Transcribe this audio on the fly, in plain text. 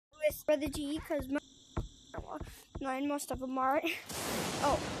Brother G, because mine, most of them are.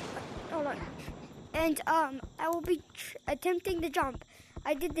 Oh, hold on. And I will be attempting to jump.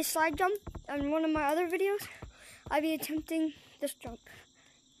 I did the slide jump on one of my other videos. I'll be attempting this jump.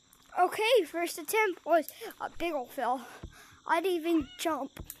 Okay, first attempt was a big ol' fail. I didn't even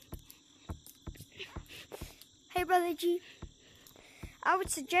jump. Hey, Brother G, I would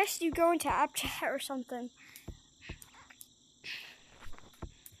suggest you go into app chat or something.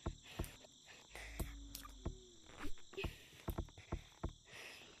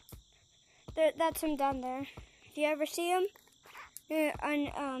 That's him down there. Do you ever see him? Oh, I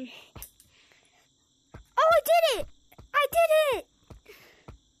did it! I did it!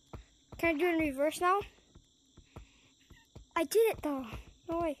 Can I do it in reverse now? I did it though.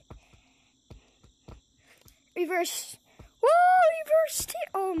 No way. Reverse. Whoa, reversed it!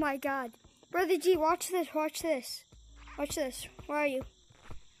 Oh my God. Brother G, watch this, watch this. Watch this. Where are you?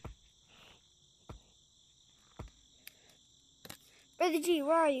 Brother G,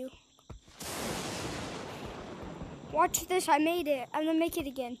 where are you? Watch this, I made it. I'm gonna make it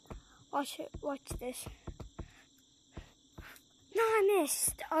again. Watch it, watch this. No, I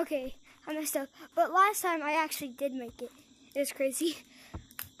missed. Okay, I messed up. But last time I actually did make it. It was crazy.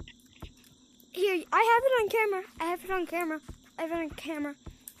 Here, I have it on camera. I have it on camera. I have it on camera.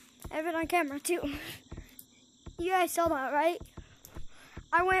 I have it on camera too. You guys saw that, right?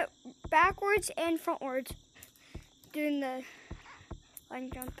 I went backwards and frontwards doing the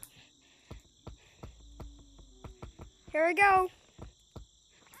line jump. Here we go.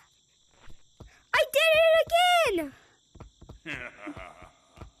 I did it again!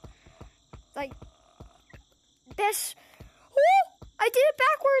 Like, this. Woo! I did it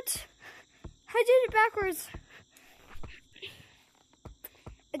backwards. I did it backwards.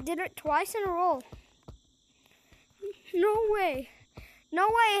 I did it twice in a row. No way. No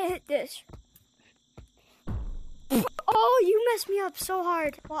way I hit this. Oh, you messed me up so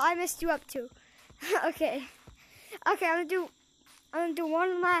hard. Well, I messed you up too. Okay. Okay, I'm gonna do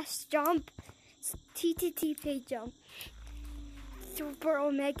one last jump. TTTP jump. Super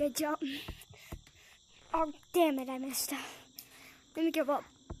Omega jump. Oh, damn it, I messed up. Let me give up.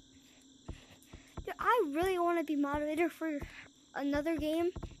 Dude, I really want to be moderator for another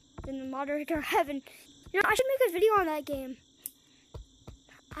game than the moderator of heaven. You know, I should make a video on that game.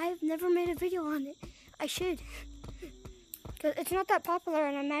 I've never made a video on it. I should. Because it's not that popular,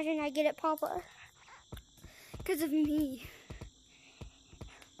 and I imagine I get it popular. Because of me.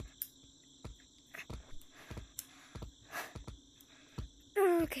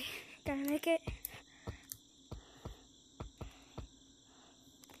 Okay, gotta make it.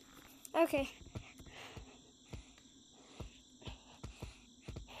 Okay.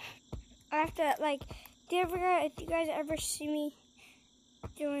 After, like, if you guys ever see me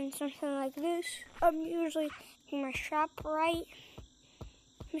doing something like this, I'm usually getting my strap right.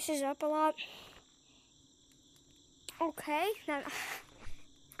 Messes up a lot. Okay, now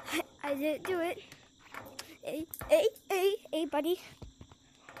I didn't do it. Hey, buddy.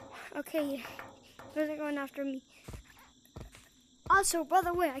 Okay, they're going after me. Also, by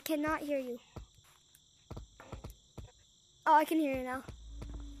the way, I cannot hear you. Oh, I can hear you now.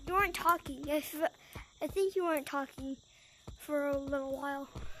 You weren't talking. I think you weren't talking for a little while.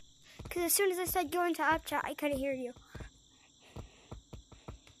 Because as soon as I said go into app chat, I couldn't hear you.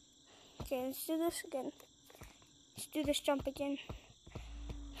 Okay, let's do this again. Let's do this jump again.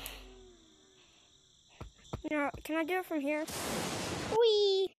 Now, can I do it from here?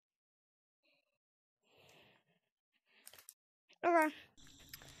 Whee! Okay.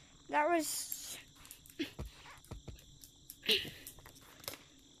 That was...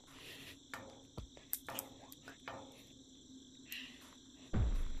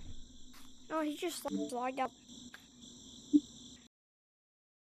 Oh, he just logged out.